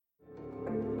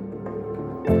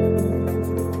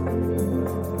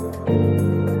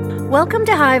Welcome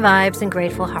to High Vibes and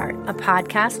Grateful Heart, a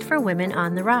podcast for women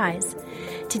on the rise.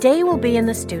 Today we'll be in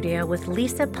the studio with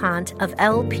Lisa Ponte of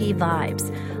LP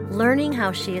Vibes, learning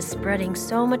how she is spreading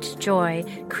so much joy,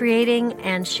 creating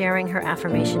and sharing her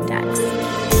affirmation decks.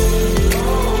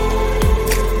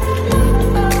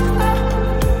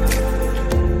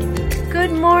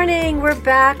 Good morning. We're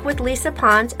back with Lisa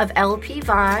Ponte of LP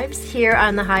Vibes here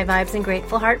on the High Vibes and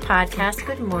Grateful Heart podcast.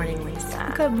 Good morning,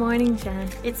 Lisa. Good morning, Jen.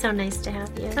 It's so nice to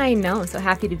have you. I know. So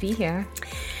happy to be here.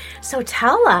 So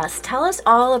tell us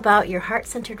all about your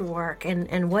heart-centered work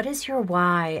and what is your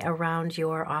why around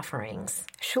your offerings?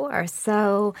 Sure.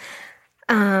 So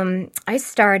I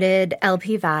started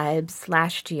LP Vibes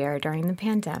last year during the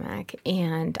pandemic,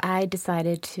 and I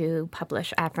decided to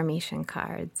publish affirmation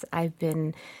cards. I've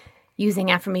been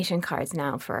using affirmation cards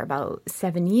now for about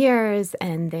 7 years,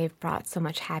 and they've brought so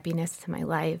much happiness to my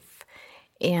life.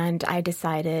 And I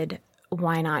decided,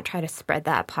 why not try to spread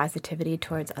that positivity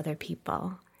towards other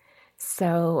people?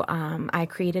 So I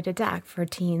created a deck for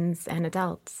teens and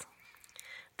adults.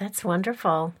 That's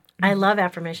wonderful. I love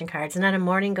affirmation cards. Not a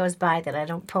morning goes by that I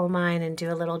don't pull mine and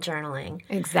do a little journaling.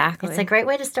 Exactly. It's a great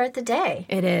way to start the day.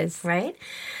 It is. Right?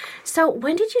 So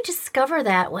when did you discover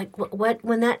that? Like,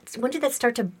 when did that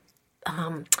start to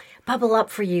bubble up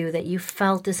for you that you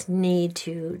felt this need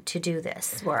to do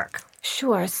this work?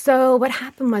 Sure. So what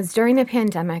happened was during the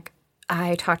pandemic,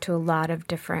 I talked to a lot of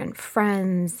different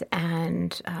friends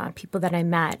and people that I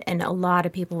met, and a lot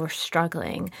of people were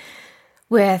struggling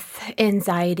with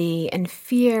anxiety and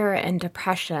fear and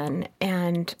depression.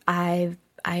 And I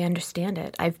understand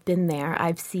it. I've been there.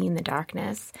 I've seen the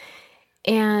darkness,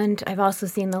 and I've also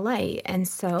seen the light. And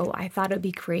so I thought it would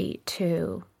be great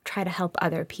to try to help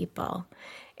other people.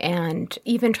 And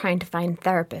even trying to find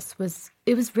therapists was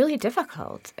really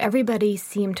difficult. Everybody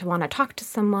seemed to want to talk to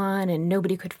someone, and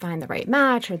nobody could find the right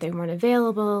match, or they weren't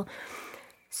available.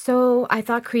 So I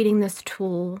thought creating this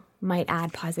tool might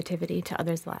add positivity to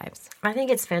others' lives. I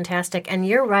think it's fantastic. And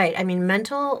you're right. I mean,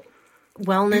 mental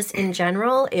wellness in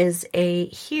general is a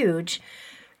huge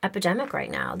epidemic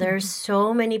right now. There's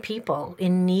so many people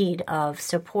in need of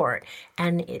support,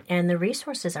 and the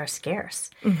resources are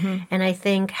scarce. And I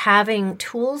think having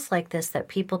tools like this that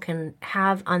people can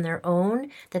have on their own,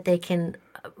 that they can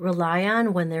rely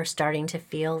on when they're starting to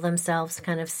feel themselves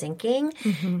kind of sinking,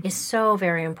 is so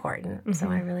very important.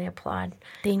 So I really applaud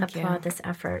this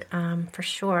effort for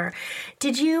sure.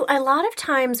 A lot of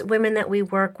times women that we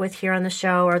work with here on the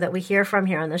show, or that we hear from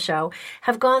here on the show,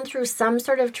 have gone through some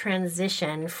sort of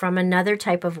transition from another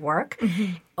type of work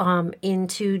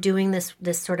into doing this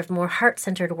sort of more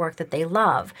heart-centered work that they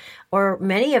love. Or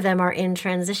many of them are in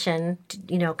transition,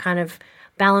 kind of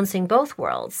balancing both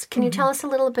worlds. Can you tell us a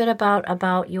little bit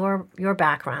about your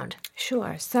background?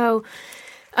 Sure. So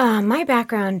my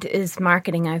background is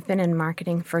marketing. I've been in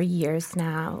marketing for years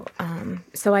now.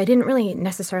 So I didn't really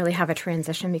necessarily have a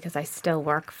transition because I still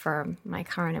work for my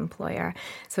current employer.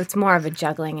 So it's more of a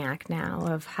juggling act now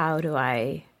of how do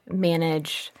I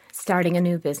manage starting a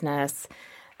new business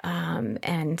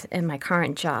and in my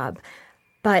current job.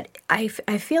 But I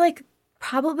feel like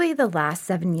probably the last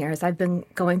 7 years, I've been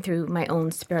going through my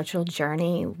own spiritual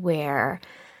journey where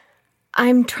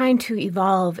I'm trying to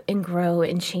evolve and grow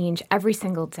and change every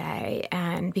single day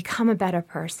and become a better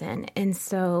person. And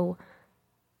so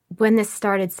when this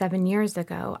started 7 years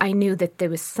ago, I knew that there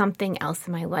was something else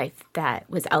in my life that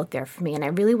was out there for me, and I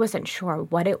really wasn't sure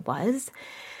what it was.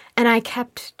 And I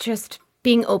kept just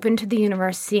being open to the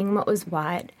universe, seeing what was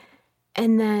what.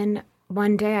 And then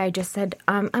one day I just said,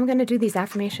 I'm going to do these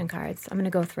affirmation cards. I'm going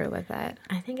to go through with it.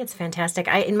 I think it's fantastic.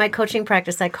 In my coaching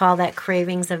practice, I call that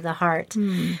cravings of the heart.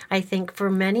 I think for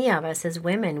many of us as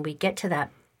women, we get to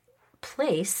that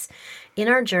place in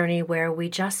our journey where we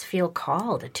just feel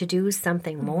called to do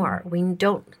something more.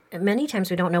 Many times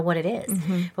we don't know what it is,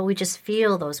 but we just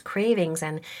feel those cravings.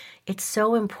 And it's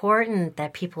so important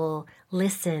that people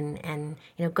listen and,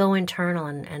 go internal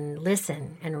and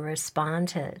listen and respond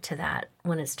to that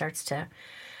when it starts to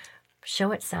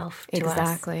show itself to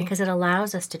us. Because it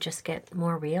allows us to just get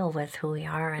more real with who we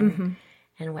are and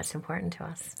what's important to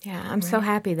us. Yeah, I'm so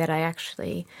happy that I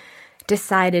actually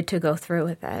decided to go through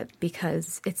with it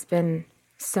because it's been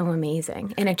so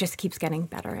amazing, and it just keeps getting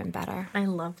better and better. I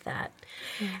love that.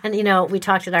 Yeah. And, we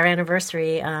talked at our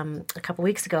anniversary a couple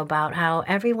weeks ago about how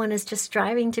everyone is just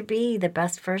striving to be the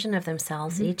best version of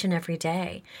themselves each and every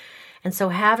day. And so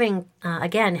having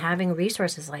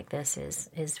resources like this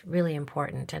is really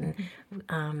important. And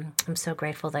I'm so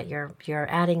grateful that you're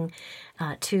adding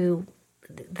to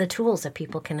the tools that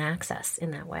people can access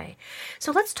in that way.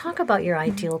 So let's talk about your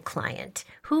ideal client.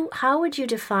 How would you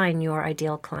define your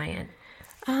ideal client?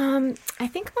 I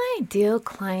think my ideal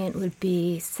client would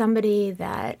be somebody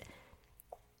that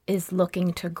is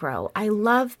looking to grow. I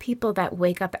love people that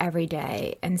wake up every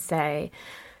day and say,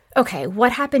 okay,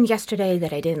 what happened yesterday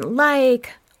that I didn't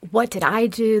like? What did I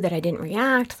do that I didn't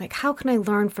react? Like, how can I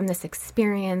learn from this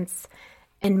experience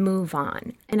and move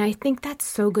on? And I think that's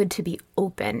so good to be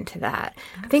open to that.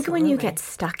 I think when you get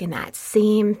stuck in that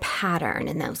same pattern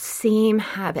and those same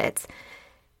habits,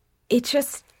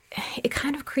 it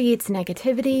kind of creates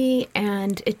negativity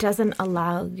and it doesn't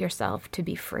allow yourself to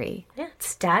be free. Yeah, it's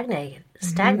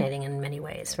stagnating in many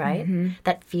ways, right?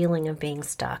 That feeling of being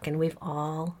stuck. And we've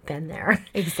all been there.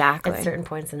 Exactly. At certain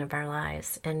points in our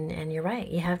lives. And you're right.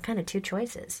 You have kind of two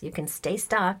choices. You can stay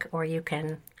stuck or you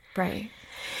can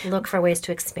look for ways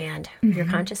to expand your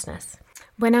consciousness.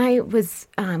 When I was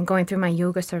going through my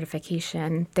yoga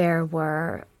certification, there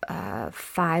were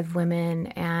 5 women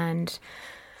and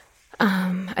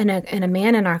a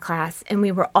man in our class, and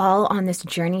we were all on this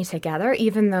journey together,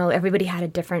 even though everybody had a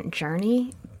different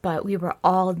journey, but we were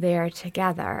all there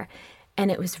together. And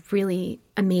it was really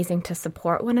amazing to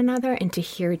support one another and to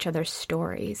hear each other's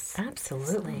stories.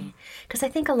 Absolutely. Because I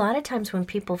think a lot of times when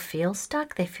people feel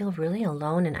stuck, they feel really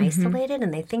alone and isolated,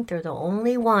 and they think they're the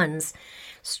only ones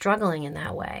struggling in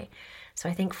that way. So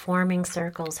I think forming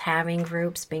circles, having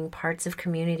groups, being parts of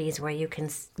communities where you can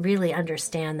really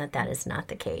understand that that is not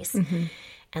the case.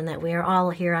 And that we are all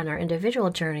here on our individual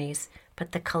journeys,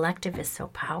 but the collective is so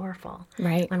powerful.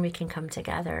 Right. When we can come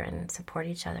together and support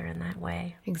each other in that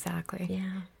way. Exactly.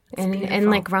 Yeah. And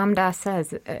like Ram Dass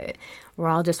says, we're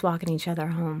all just walking each other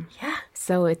home. Yeah.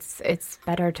 So it's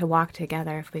better to walk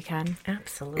together if we can.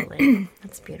 Absolutely.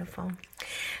 That's beautiful.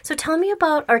 So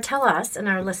tell us and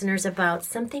our listeners about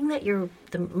something that you're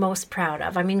the most proud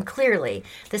of. I mean, clearly,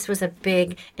 this was a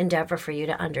big endeavor for you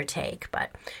to undertake.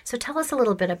 So tell us a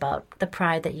little bit about the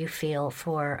pride that you feel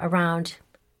for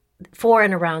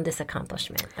and around this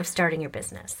accomplishment of starting your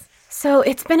business. So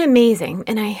it's been amazing.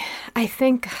 And I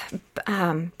think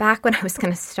back when I was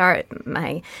going to start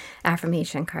my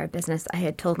affirmation card business, I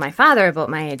had told my father about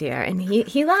my idea, and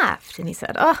he laughed and he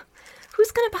said, "Oh,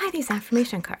 who's going to buy these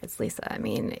affirmation cards, Lisa? I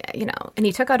mean, and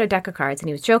he took out a deck of cards and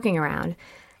he was joking around.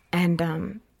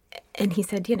 And he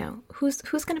said, who's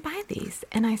going to buy these?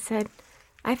 And I said,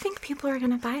 I think people are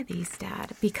going to buy these,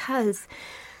 Dad, because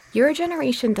your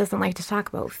generation doesn't like to talk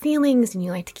about feelings and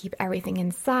you like to keep everything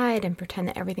inside and pretend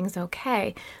that everything's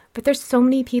okay. But there's so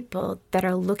many people that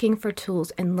are looking for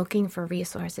tools and looking for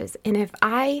resources. And if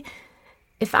I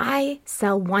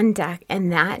sell one deck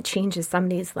and that changes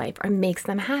somebody's life or makes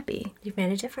them happy, you've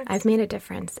made a difference. I've made a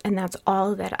difference. And that's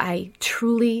all that I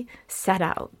truly set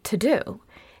out to do.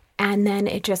 And then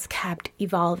it just kept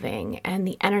evolving and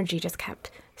the energy just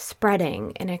kept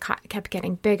spreading and it kept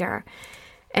getting bigger.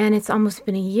 And it's almost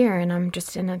been a year, and I'm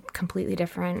just in a completely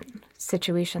different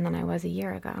situation than I was a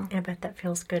year ago. I bet that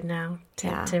feels good now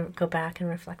to go back and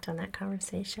reflect on that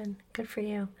conversation. Good for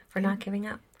you for not giving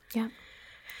up. Yeah.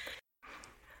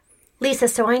 Lisa,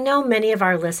 so I know many of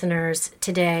our listeners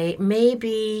today may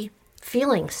be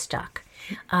feeling stuck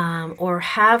or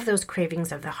have those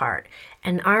cravings of the heart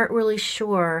and aren't really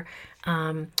sure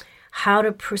how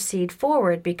to proceed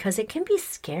forward because it can be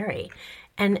scary.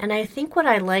 And I think what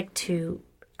I like to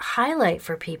highlight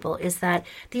for people is that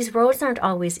these roads aren't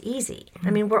always easy. I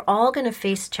mean, we're all going to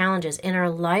face challenges in our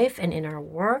life and in our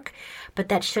work, but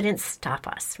that shouldn't stop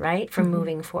us, right, from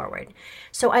moving forward.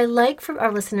 So I like for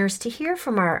our listeners to hear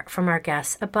from our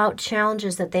guests about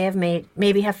challenges that they have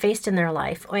maybe have faced in their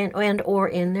life and or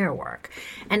in their work,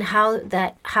 and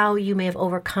how you may have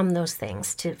overcome those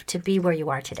things to be where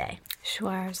you are today.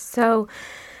 Sure. So,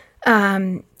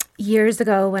 years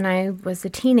ago, when I was a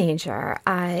teenager,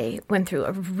 I went through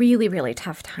a really, really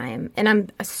tough time. And I'm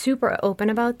super open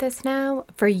about this now.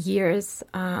 For years,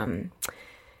 I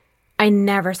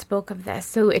never spoke of this.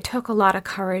 So it took a lot of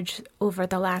courage over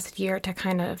the last year to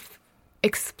kind of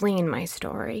explain my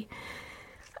story.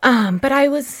 But I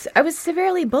was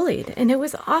severely bullied, and it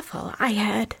was awful. I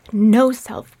had no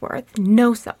self-worth,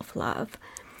 no self-love.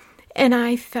 And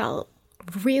I felt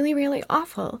really, really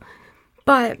awful.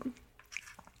 But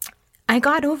I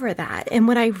got over that. And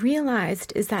what I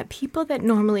realized is that people that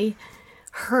normally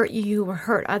hurt you or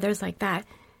hurt others like that,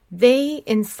 they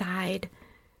inside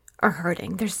are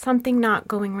hurting. There's something not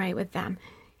going right with them.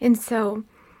 And so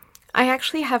I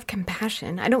actually have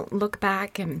compassion. I don't look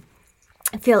back and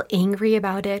feel angry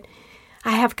about it.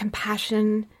 I have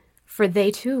compassion for they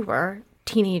too were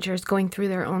teenagers going through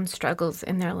their own struggles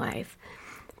in their life.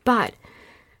 But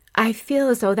I feel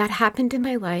as though that happened in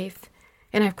my life.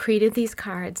 And I've created these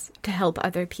cards to help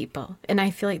other people. And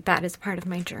I feel like that is part of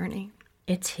my journey.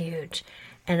 It's huge.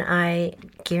 And I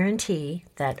guarantee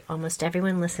that almost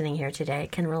everyone listening here today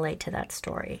can relate to that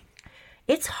story.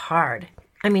 It's hard.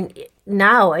 I mean,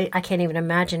 now I can't even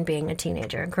imagine being a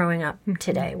teenager growing up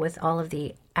today with all of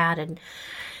the added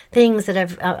things that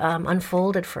have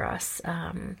unfolded for us,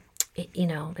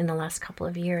 in the last couple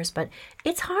of years. But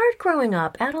it's hard growing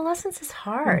up. Adolescence is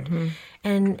hard.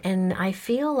 And I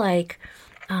feel like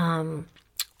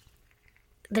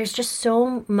there's just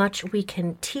so much we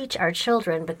can teach our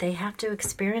children, but they have to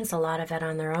experience a lot of it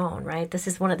on their own, right? This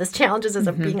is one of the challenges as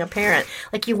being a parent.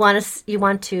 Like you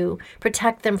want to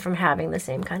protect them from having the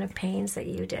same kind of pains that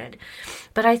you did.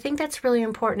 But I think that's really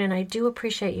important, and I do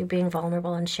appreciate you being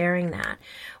vulnerable and sharing that.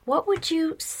 What would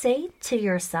you say to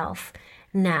yourself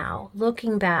now,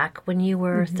 looking back when you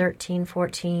were 13,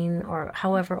 14, or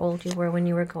however old you were when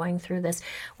you were going through this?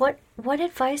 What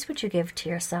advice would you give to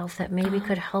yourself that maybe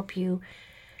could help you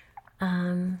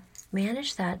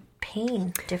manage that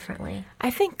pain differently? I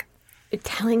think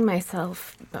telling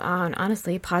myself,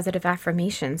 honestly, positive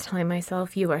affirmations, telling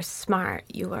myself you are smart,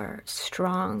 you are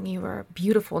strong, you are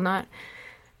beautiful, not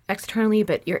externally,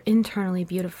 but you're internally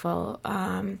beautiful.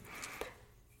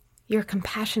 You're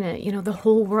compassionate. The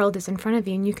whole world is in front of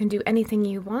you, and you can do anything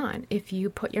you want if you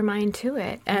put your mind to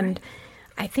it. And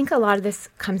I think a lot of this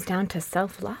comes down to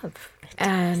self-love.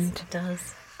 It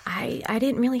does. I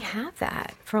didn't really have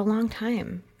that for a long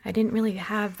time. I didn't really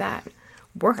have that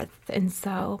worth. And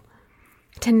so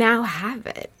to now have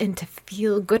it and to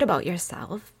feel good about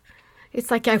yourself,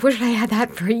 it's like I wish I had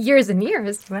that for years and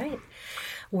years. Right.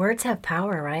 Words have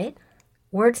power, right?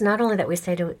 Words not only that we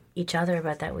say to each other,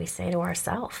 but that we say to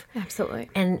ourselves. Absolutely.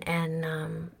 And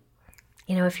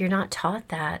if you're not taught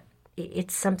that,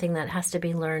 it's something that has to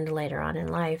be learned later on in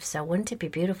life. So wouldn't it be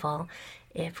beautiful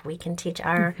if we can teach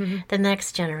the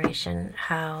next generation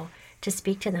how to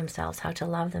speak to themselves, how to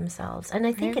love themselves? And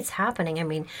I think it's happening. I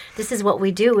mean, this is what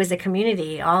we do as a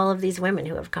community, all of these women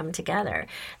who have come together.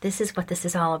 This is what this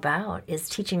is all about, is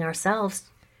teaching ourselves,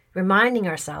 reminding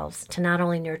ourselves to not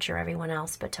only nurture everyone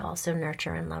else, but to also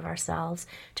nurture and love ourselves,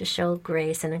 to show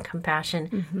grace and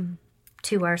compassion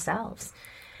to ourselves.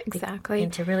 Exactly.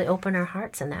 And to really open our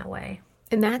hearts in that way.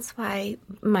 And that's why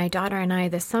my daughter and I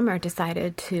this summer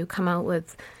decided to come out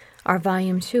with our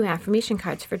Volume 2 affirmation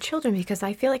cards for children, because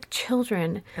I feel like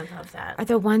children I love that. are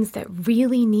the ones that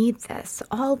really need this.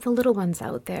 All the little ones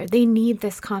out there, they need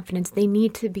this confidence. They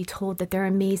need to be told that they're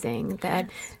amazing,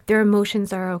 that their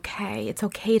emotions are okay. It's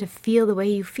okay to feel the way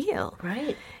you feel.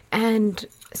 Right. And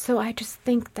so I just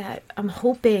think that I'm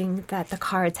hoping that the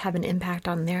cards have an impact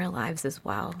on their lives as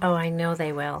well. Oh, I know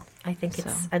they will. I think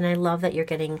and I love that you're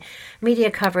getting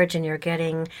media coverage and you're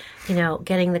getting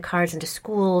the cards into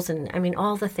schools. And I mean,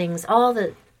 all the things, all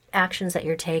the actions that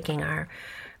you're taking are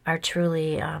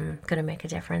truly going to make a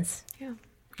difference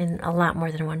in a lot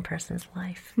more than one person's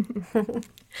life.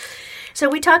 So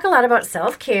we talk a lot about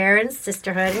self-care and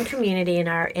sisterhood and community in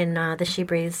the She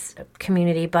Breathes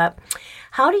community, but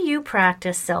how do you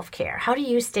practice self-care? How do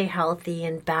you stay healthy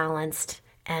and balanced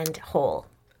and whole?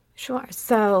 Sure.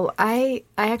 So I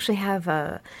actually have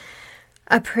a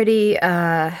pretty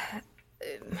I'm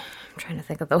trying to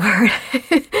think of the word.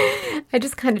 I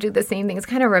just kind of do the same thing. It's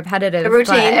kind of repetitive. A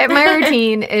routine. My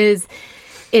routine is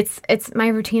my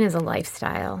routine is a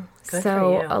lifestyle. Good so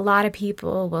for you. A lot of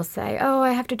people will say, "Oh,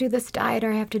 I have to do this diet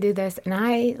or I have to do this," and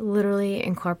I literally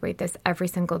incorporate this every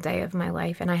single day of my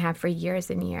life, and I have for years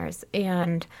and years.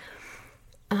 And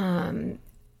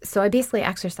so I basically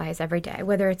exercise every day,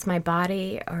 whether it's my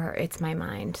body or it's my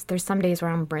mind. There's some days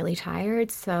where I'm really tired,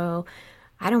 so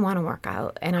I don't want to work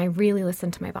out, and I really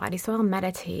listen to my body. So I'll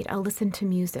meditate, I'll listen to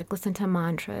music, listen to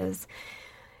mantras,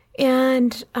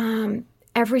 and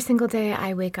every single day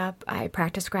I wake up, I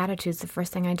practice gratitude. It's the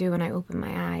first thing I do when I open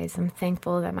my eyes. I'm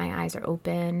thankful that my eyes are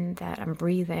open, that I'm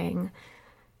breathing.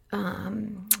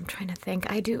 I'm trying to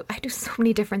think. I do so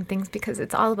many different things because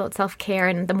it's all about self-care,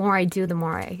 and the more I do, the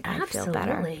more I feel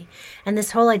better. Absolutely. And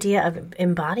this whole idea of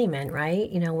embodiment, right?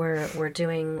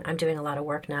 I'm doing a lot of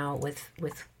work now with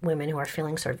women who are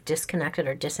feeling sort of disconnected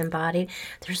or disembodied.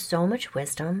 There's so much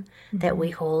wisdom that we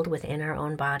hold within our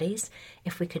own bodies.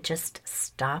 If we could just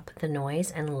stop the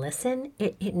noise and listen,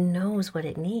 it knows what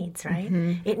it needs, right?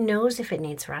 It knows if it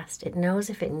needs rest. It knows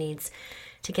if it needs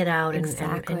to get out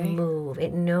and move.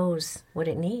 It knows what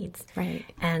it needs. Right.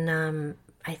 And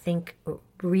I think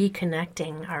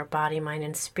reconnecting our body, mind,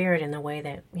 and spirit in the way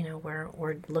that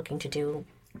we're looking to do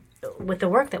with the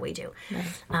work that we do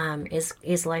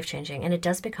is life changing, and it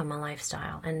does become a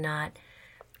lifestyle and not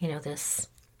this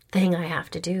thing I have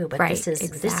to do, but Right,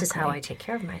 this is how I take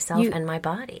care of myself and my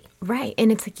body. Right.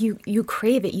 And it's like you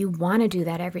crave it. You want to do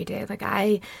that every day. Like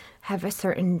I have a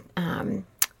certain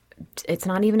it's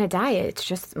not even a diet. It's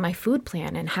just my food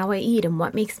plan and how I eat and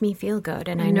what makes me feel good.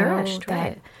 And I know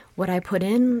that what I put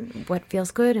in, what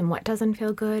feels good and what doesn't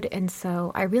feel good. And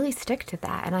so I really stick to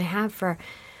that. And I have for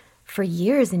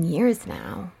years and years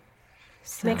now.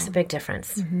 So. It makes a big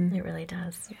difference. Mm-hmm. It really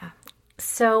does. Yeah.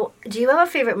 So do you have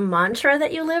a favorite mantra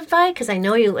that you live by? Because I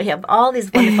know you have all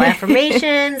these wonderful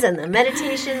affirmations and the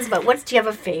meditations, but do you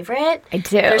have a favorite? I do.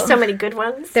 There's so many good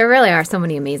ones. There really are so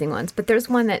many amazing ones, but there's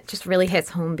one that just really hits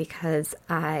home because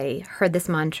I heard this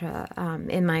mantra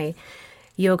in my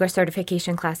yoga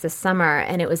certification class this summer,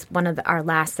 and it was one of our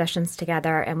last sessions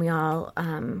together, and we all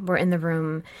were in the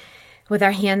room with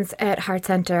our hands at Heart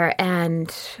Center,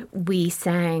 and we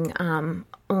sang Om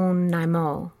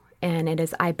Namo. And it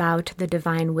is, I bow to the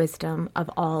divine wisdom of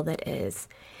all that is.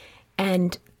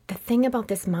 And the thing about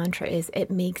this mantra is it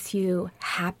makes you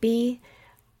happy,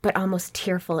 but almost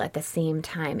tearful at the same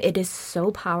time. It is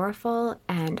so powerful,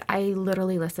 and I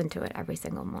literally listen to it every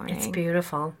single morning. It's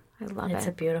beautiful. I love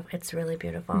it. It's really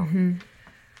beautiful. Mm-hmm.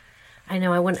 I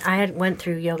know I went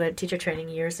through yoga teacher training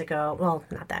years ago. Well,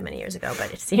 not that many years ago,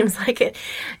 but it seems like it.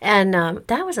 And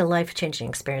that was a life-changing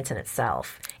experience in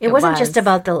itself. It wasn't just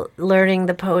about the learning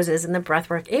the poses and the breath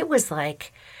work. It was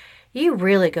like you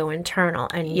really go internal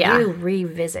and you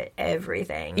revisit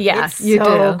everything. Yeah, it's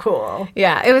so cool.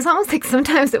 Yeah, it was almost like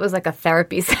sometimes it was like a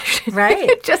therapy session. Right.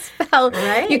 It just felt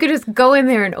you could just go in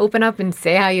there and open up and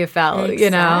say how you felt,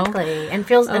 Exactly. And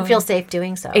feel safe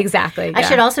doing so. Exactly. Yeah. I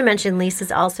should also mention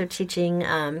Lisa's also teaching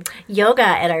yoga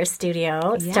at our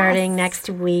studio starting next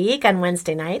week on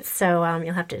Wednesday nights. So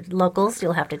you'll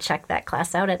have to check that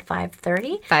class out at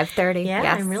 5:30. 5:30. Yeah,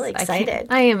 yes. I'm really excited.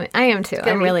 I am too.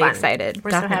 I'm really excited.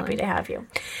 We're so happy to have you.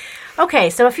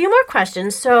 Okay, so a few more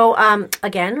questions. So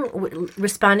again,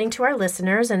 responding to our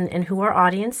listeners and who our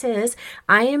audience is,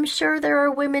 I am sure there are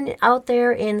women out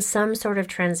there in some sort of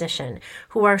transition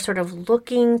who are sort of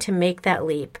looking to make that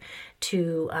leap,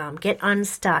 to get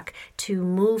unstuck, to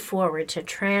move forward, to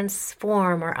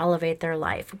transform or elevate their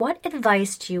life. What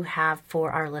advice do you have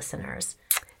for our listeners?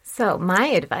 So my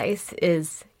advice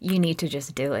is you need to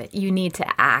just do it. You need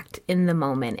to act in the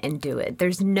moment and do it.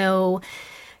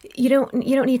 You don't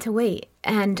need to wait.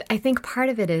 And I think part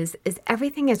of it is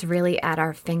everything is really at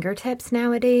our fingertips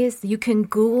nowadays. You can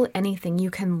Google anything. You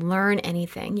can learn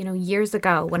anything. Years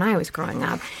ago when I was growing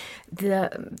up,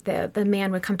 the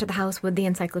man would come to the house with the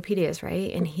encyclopedias,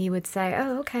 right? And he would say,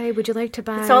 "Oh, okay, would you like to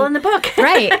buy?" It's all in the book.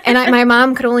 Right. And my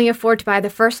mom could only afford to buy the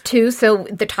first two, so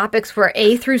the topics were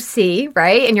A through C,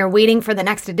 right? And you're waiting for the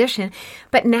next edition.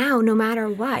 But now, no matter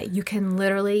what, you can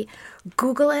literally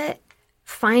Google it,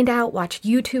 find out, watch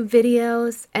YouTube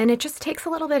videos, and it just takes a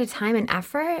little bit of time and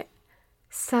effort.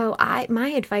 So my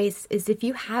advice is if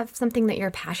you have something that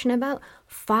you're passionate about,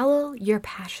 follow your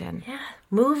passion. Yeah.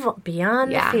 Move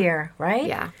beyond the fear, right?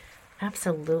 Yeah.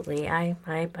 Absolutely. I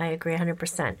agree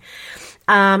 100%.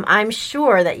 I'm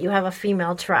sure that you have a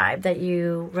female tribe that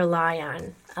you rely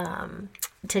on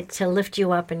to lift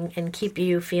you up and keep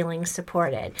you feeling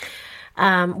supported.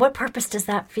 What purpose does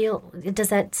that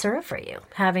serve for you,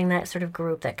 having that sort of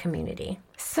group, that community?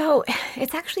 So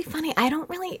it's actually funny. I don't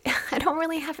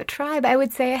really have a tribe. I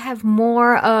would say I have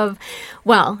more of,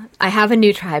 I have a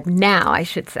new tribe now, I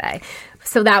should say.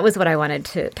 So that was what I wanted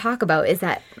to talk about, is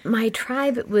that my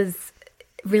tribe was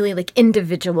really like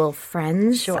individual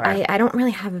friends. Sure. I don't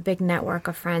really have a big network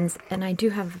of friends, and I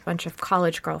do have a bunch of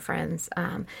college girlfriends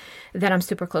that I'm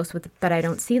super close with, but I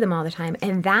don't see them all the time.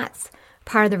 And that's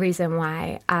part of the reason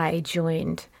why I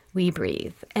joined We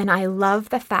Breathe. And I love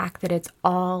the fact that it's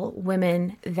all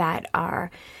women that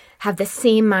have the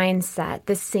same mindset,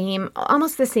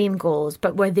 almost the same goals,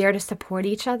 but we're there to support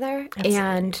each other. Absolutely.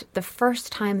 And the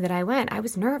first time that I went, I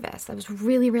was nervous. I was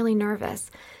really, really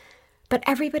nervous. But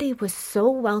everybody was so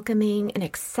welcoming and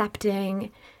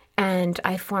accepting. And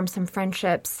I formed some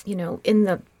friendships, in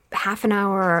the half an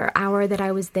hour or hour that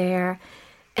I was there.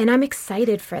 And I'm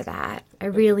excited for that. I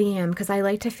really am, because I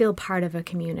like to feel part of a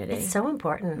community. It's so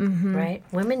important, right?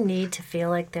 Women need to feel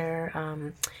like they're,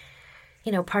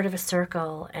 part of a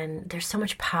circle. And there's so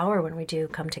much power when we do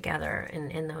come together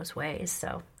in those ways.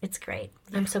 So it's great.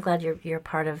 I'm so glad you're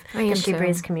part of the She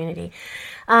Breathes community.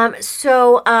 This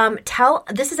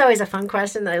is always a fun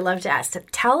question that I love to ask. So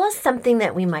tell us something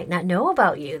that we might not know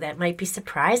about you that might be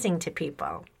surprising to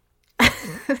people.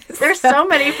 There's so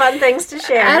many fun things to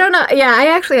share. I don't know. Yeah, I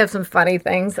actually have some funny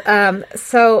things.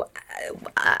 So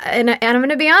and I'm going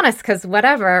to be honest, because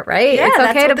whatever, right? Yeah, it's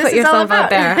that's okay what to this put is all yourself out about.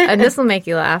 there, and this will make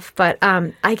you laugh. But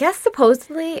I guess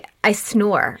supposedly I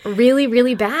snore really,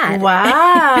 really bad.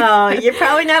 Wow. You're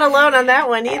probably not alone on that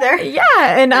one either.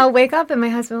 Yeah, and I'll wake up and my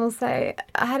husband will say,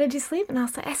 "How did you sleep?" And I'll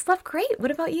say, "I slept great.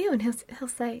 What about you?" And he'll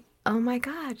say, "Oh my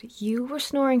God, you were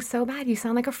snoring so bad. You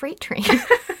sound like a freight train."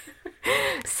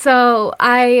 So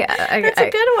That's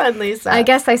a good one, Lisa. I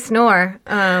guess I snore,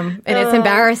 and it's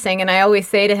embarrassing. And I always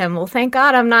say to him, "Well, thank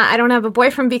God I don't have a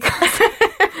boyfriend because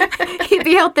he'd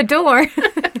be out the door."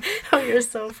 Oh, you're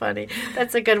so funny.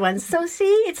 That's a good one. So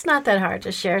see, it's not that hard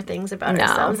to share things about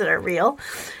ourselves that are real.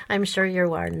 I'm sure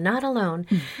you are not alone.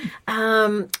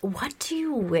 What do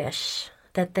you wish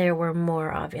that there were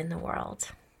more of in the world?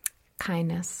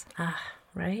 Kindness.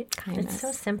 Right? Kindness. It's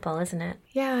so simple, isn't it?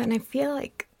 Yeah, and I feel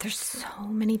like there's so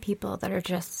many people that are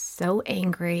just so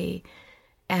angry,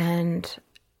 and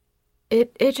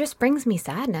it just brings me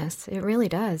sadness. It really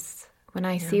does. When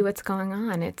I see what's going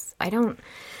on,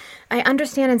 I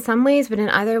understand in some ways, but in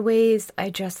other ways, I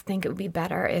just think it would be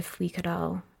better if we could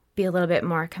all be a little bit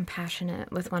more compassionate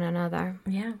with one another.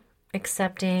 Yeah.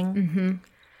 Accepting. Mm-hmm.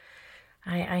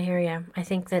 I hear you. I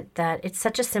think that it's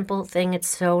such a simple thing. It's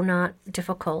so not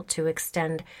difficult to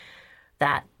extend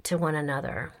that to one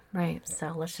another. Right.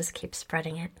 So let's just keep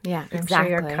spreading it. Yeah, I'm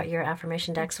exactly. sure your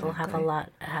affirmation decks will have a lot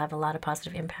of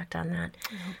positive impact on that.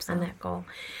 I hope so. On that goal.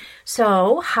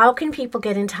 So, how can people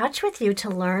get in touch with you to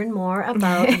learn more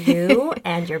about you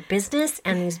and your business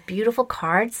and these beautiful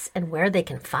cards and where they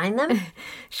can find them?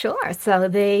 Sure. So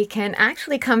they can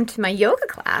actually come to my yoga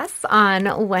class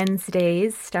on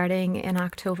Wednesdays starting in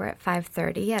October at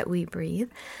 5:30 at We Breathe.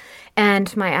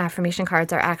 And my affirmation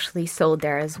cards are actually sold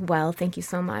there as well. Thank you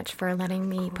so much for letting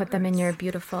me put them in your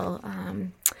beautiful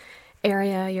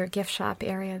area, your gift shop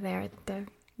area there. That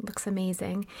looks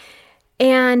amazing.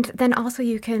 And then also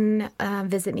you can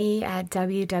visit me at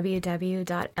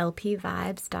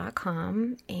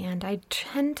www.lpvibes.com. And I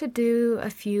tend to do a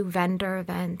few vendor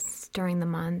events during the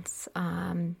months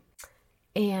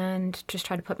and just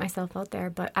try to put myself out there.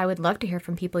 But I would love to hear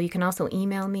from people. You can also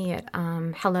email me at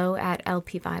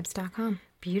hello@lpvibes.com.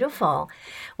 Beautiful.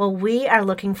 Well, we are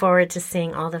looking forward to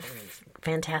seeing all the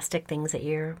fantastic things that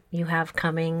you have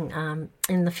coming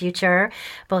in the future,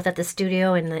 both at the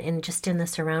studio and in the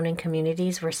surrounding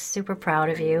communities. We're super proud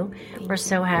of you. We're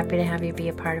so happy to have you be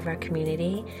a part of our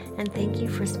community. And thank you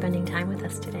for spending time with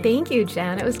us today. Thank you,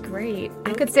 Jen. It was great.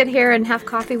 I could sit here and have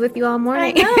coffee with you all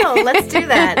morning. I know. Let's do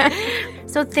that.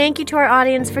 So thank you to our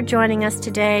audience for joining us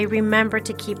today. Remember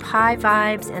to keep high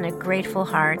vibes and a grateful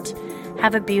heart.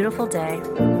 Have a beautiful day.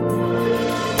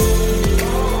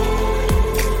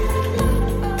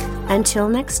 Until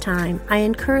next time, I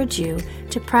encourage you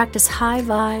to practice high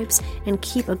vibes and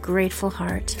keep a grateful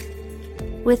heart.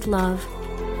 With love,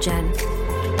 Jen.